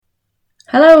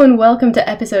Hello and welcome to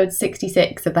episode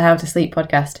 66 of the How to Sleep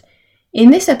podcast.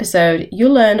 In this episode,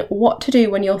 you'll learn what to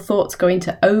do when your thoughts go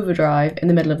into overdrive in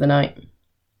the middle of the night.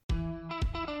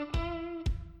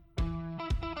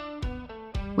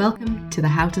 Welcome to the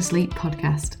How to Sleep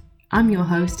podcast. I'm your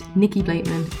host, Nikki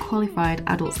Blakeman, qualified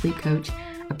adult sleep coach,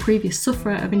 a previous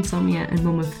sufferer of insomnia and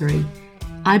mum of 3.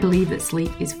 I believe that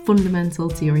sleep is fundamental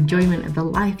to your enjoyment of the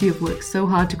life you have worked so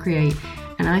hard to create,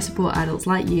 and I support adults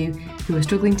like you who are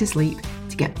struggling to sleep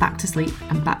to get back to sleep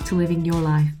and back to living your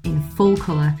life in full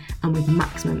colour and with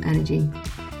maximum energy.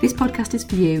 This podcast is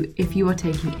for you if you are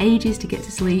taking ages to get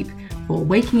to sleep, or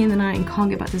waking in the night and can't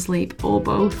get back to sleep, or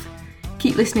both.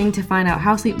 Keep listening to find out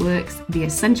how sleep works, the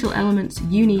essential elements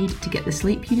you need to get the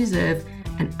sleep you deserve,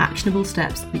 and actionable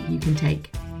steps that you can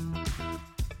take.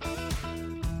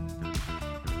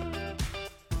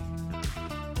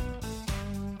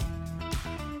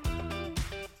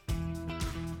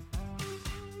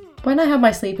 When I had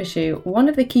my sleep issue, one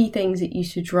of the key things that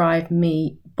used to drive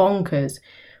me bonkers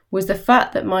was the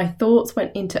fact that my thoughts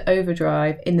went into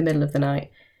overdrive in the middle of the night.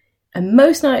 And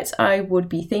most nights I would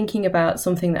be thinking about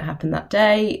something that happened that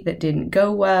day that didn't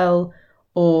go well,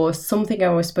 or something I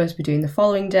was supposed to be doing the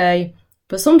following day.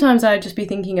 But sometimes I'd just be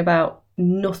thinking about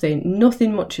nothing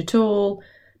much at all,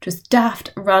 just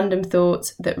daft, random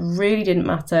thoughts that really didn't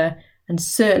matter and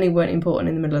certainly weren't important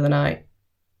in the middle of the night.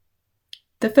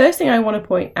 The first thing I want to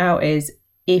point out is,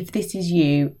 if this is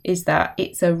you, is that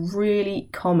it's a really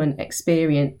common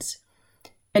experience.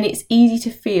 And it's easy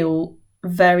to feel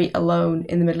very alone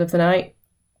in the middle of the night,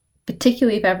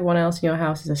 particularly if everyone else in your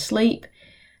house is asleep,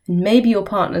 and maybe your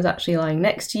partner's actually lying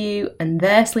next to you and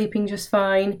they're sleeping just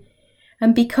fine.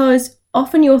 And because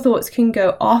often your thoughts can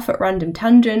go off at random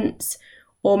tangents,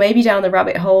 or maybe down the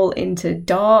rabbit hole into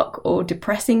dark or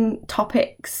depressing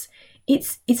topics,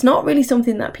 it's not really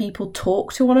something that people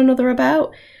talk to one another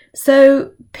about.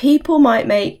 So people might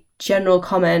make general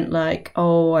comment like,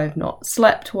 oh, I've not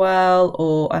slept well,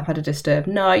 or I've had a disturbed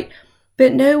night,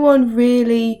 but no one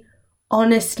really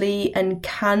honestly and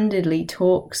candidly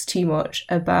talks too much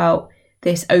about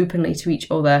this openly to each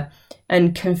other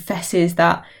and confesses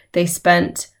that they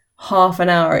spent half an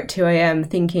hour at 2 a.m.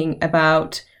 thinking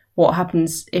about what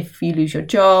happens if you lose your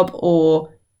job,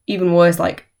 or even worse,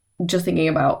 like just thinking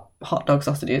about hot dog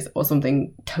sausages or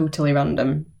something totally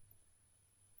random.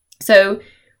 So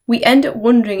we end up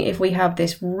wondering if we have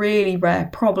this really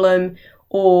rare problem,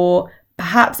 or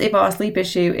perhaps if our sleep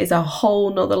issue is a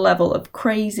whole nother level of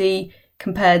crazy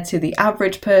compared to the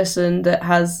average person that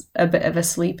has a bit of a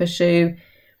sleep issue.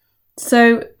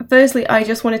 So firstly, I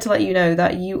just wanted to let you know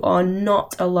that you are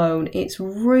not alone. It's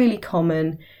really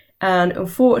common, and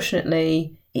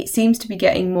unfortunately it seems to be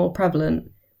getting more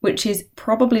prevalent, which is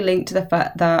probably linked to the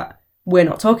fact that we're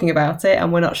not talking about it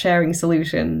and we're not sharing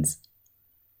solutions.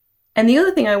 And the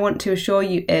other thing I want to assure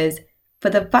you is,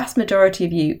 for the vast majority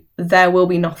of you, there will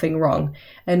be nothing wrong.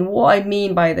 And what I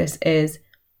mean by this is,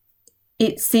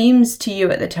 it seems to you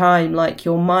at the time like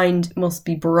your mind must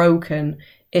be broken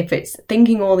if it's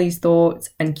thinking all these thoughts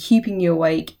and keeping you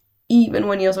awake even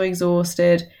when you're so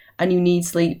exhausted and you need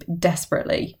sleep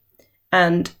desperately.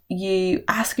 And you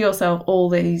ask yourself all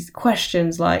these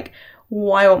questions like,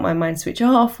 why won't my mind switch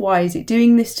off? Why is it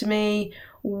doing this to me?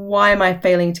 Why am I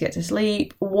failing to get to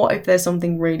sleep? What if there's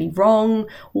something really wrong?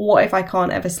 What if I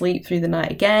can't ever sleep through the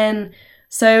night again?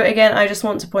 So again, I just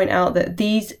want to point out that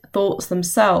these thoughts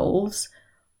themselves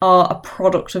are a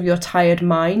product of your tired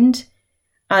mind,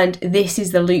 and this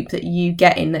is the loop that you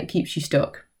get in that keeps you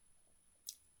stuck.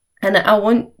 And I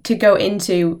want to go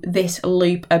into this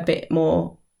loop a bit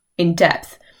more in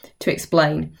depth to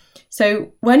explain.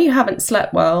 So when you haven't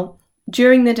slept well,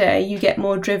 during the day you get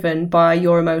more driven by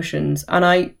your emotions, and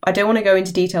I don't want to go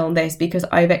into detail on this because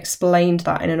I've explained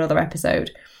that in another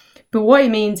episode. But what it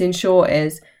means in short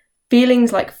is,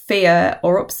 feelings like fear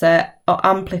or upset are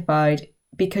amplified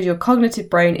because your cognitive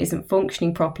brain isn't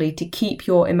functioning properly to keep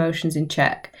your emotions in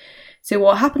check. So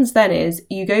what happens then is,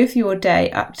 you go through your day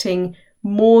acting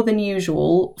more than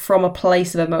usual from a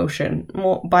place of emotion.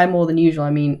 By more than usual, I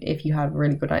mean if you have a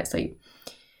really good night's sleep.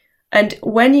 And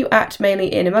when you act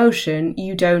mainly in emotion,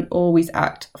 you don't always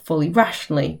act fully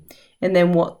rationally. And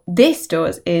then what this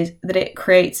does is that it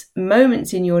creates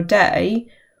moments in your day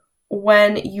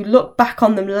when you look back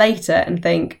on them later and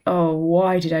think, oh,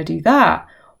 why did I do that?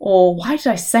 Or why did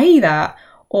I say that?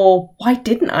 Or why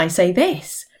didn't I say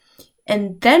this?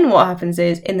 And then what happens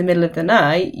is, in the middle of the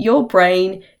night, your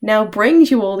brain now brings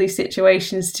you all these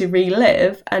situations to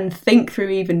relive and think through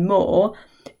even more,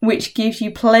 which gives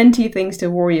you plenty of things to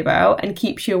worry about and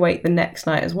keeps you awake the next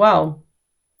night as well.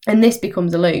 And this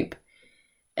becomes a loop.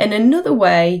 And another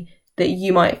way that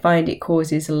you might find it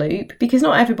causes a loop, because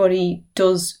not everybody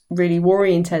does really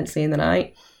worry intensely in the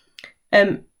night.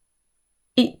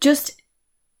 It just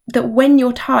that when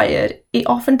you're tired, it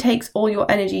often takes all your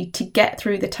energy to get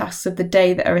through the tasks of the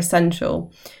day that are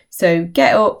essential. So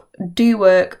get up, do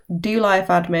work, do life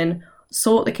admin,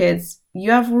 sort the kids.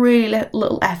 You have really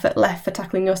little effort left for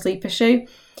tackling your sleep issue.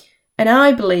 And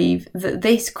I believe that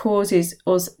this causes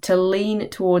us to lean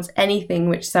towards anything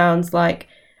which sounds like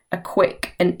a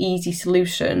quick and easy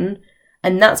solution.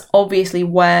 And that's obviously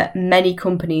where many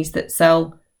companies that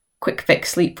sell quick fix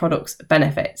sleep products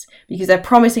benefit, because they're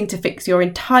promising to fix your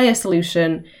entire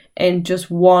solution in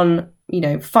just one,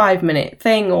 5-minute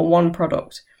thing or one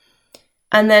product.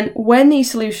 And then when these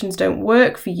solutions don't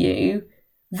work for you,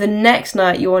 the next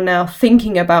night you are now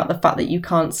thinking about the fact that you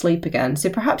can't sleep again. So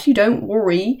perhaps you don't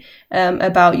worry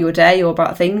about your day or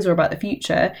about things or about the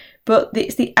future, but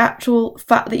it's the actual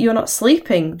fact that you're not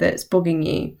sleeping that's bugging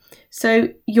you. So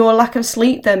your lack of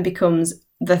sleep then becomes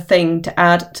the thing to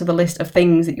add to the list of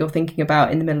things that you're thinking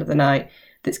about in the middle of the night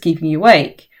that's keeping you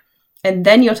awake. And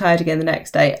then you're tired again the next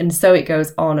day, and so it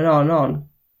goes on and on and on.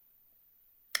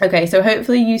 Okay, so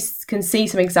hopefully you can see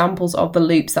some examples of the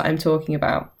loops that I'm talking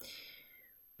about.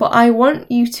 But I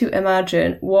want you to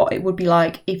imagine what it would be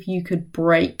like if you could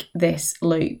break this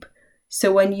loop.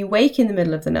 So when you wake in the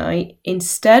middle of the night,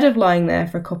 instead of lying there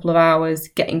for a couple of hours,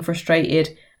 getting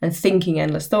frustrated and thinking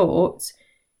endless thoughts,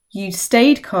 you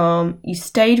stayed calm, you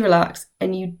stayed relaxed,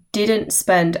 and you didn't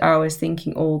spend hours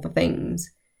thinking all the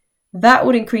things. That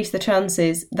would increase the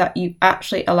chances that you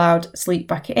actually allowed sleep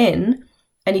back in.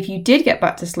 And if you did get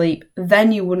back to sleep,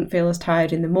 then you wouldn't feel as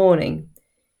tired in the morning.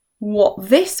 What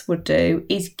this would do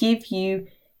is give you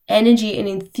energy and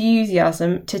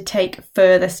enthusiasm to take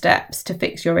further steps to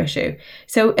fix your issue.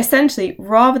 So essentially,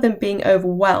 rather than being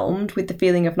overwhelmed with the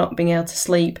feeling of not being able to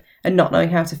sleep and not knowing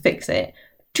how to fix it,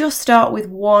 just start with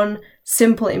one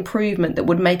simple improvement that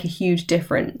would make a huge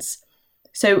difference.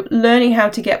 So learning how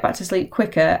to get back to sleep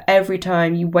quicker every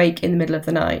time you wake in the middle of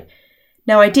the night.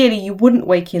 Now, ideally, you wouldn't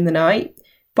wake in the night,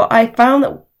 but I found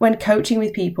that when coaching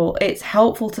with people, it's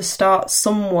helpful to start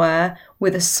somewhere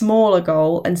with a smaller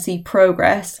goal and see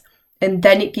progress, and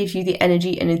then it gives you the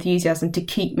energy and enthusiasm to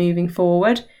keep moving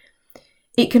forward.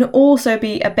 It can also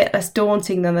be a bit less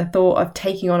daunting than the thought of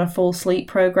taking on a full sleep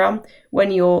program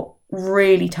when you're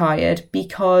really tired,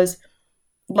 because,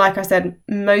 like I said,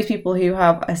 most people who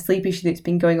have a sleep issue that's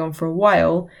been going on for a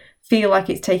while feel like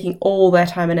it's taking all their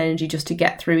time and energy just to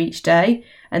get through each day,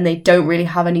 and they don't really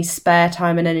have any spare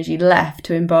time and energy left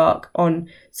to embark on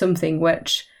something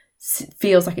which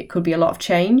feels like it could be a lot of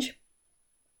change.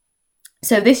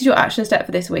 So this is your action step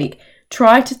for this week.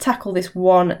 Try to tackle this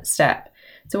one step.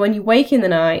 So when you wake in the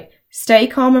night, stay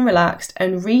calm and relaxed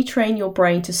and retrain your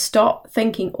brain to stop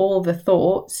thinking all of the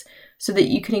thoughts so that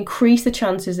you can increase the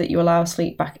chances that you allow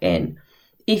sleep back in.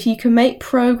 If you can make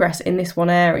progress in this one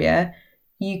area,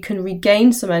 you can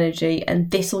regain some energy,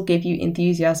 and this will give you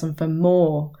enthusiasm for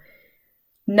more.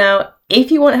 Now,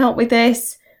 if you want help with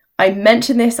this, I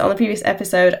mentioned this on the previous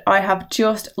episode, I have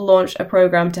just launched a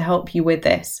program to help you with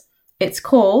this. It's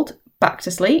called Back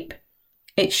to Sleep.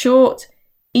 It's short,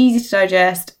 easy to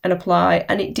digest and apply,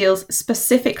 and it deals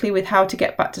specifically with how to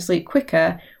get back to sleep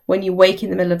quicker when you wake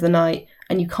in the middle of the night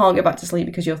and you can't get back to sleep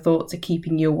because your thoughts are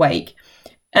keeping you awake.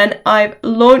 And I've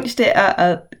launched it at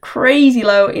a crazy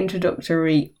low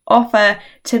introductory offer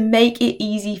to make it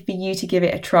easy for you to give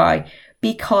it a try,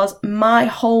 because my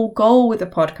whole goal with the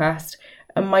podcast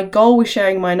and my goal with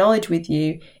sharing my knowledge with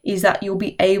you is that you'll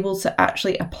be able to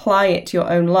actually apply it to your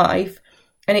own life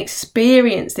and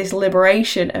experience this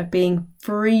liberation of being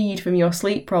freed from your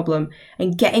sleep problem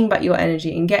and getting back your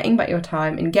energy and getting back your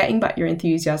time and getting back your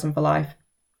enthusiasm for life.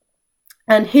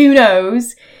 And who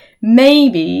knows,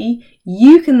 maybe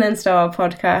you can then start a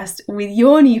podcast with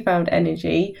your newfound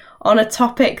energy on a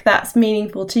topic that's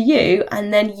meaningful to you,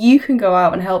 and then you can go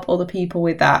out and help other people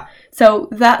with that. So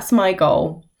that's my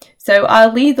goal. So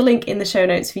I'll leave the link in the show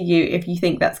notes for you if you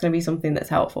think that's going to be something that's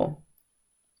helpful.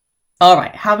 All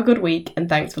right, have a good week and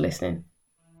thanks for listening.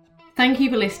 Thank you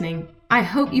for listening. I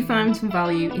hope you found some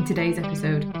value in today's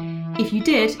episode. If you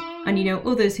did, and you know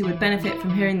others who would benefit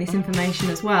from hearing this information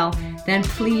as well, then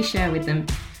please share with them.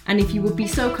 And if you would be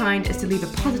so kind as to leave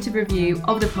a positive review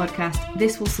of the podcast,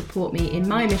 this will support me in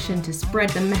my mission to spread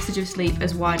the message of sleep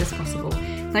as wide as possible.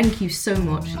 Thank you so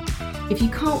much. If you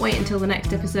can't wait until the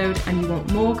next episode and you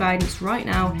want more guidance right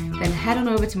now, then head on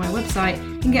over to my website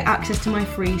and get access to my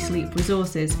free sleep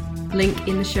resources. Link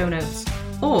in the show notes.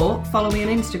 Or follow me on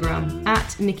Instagram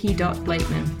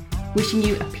 @Nikki.Blakeman. Wishing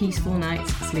you a peaceful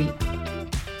night's sleep.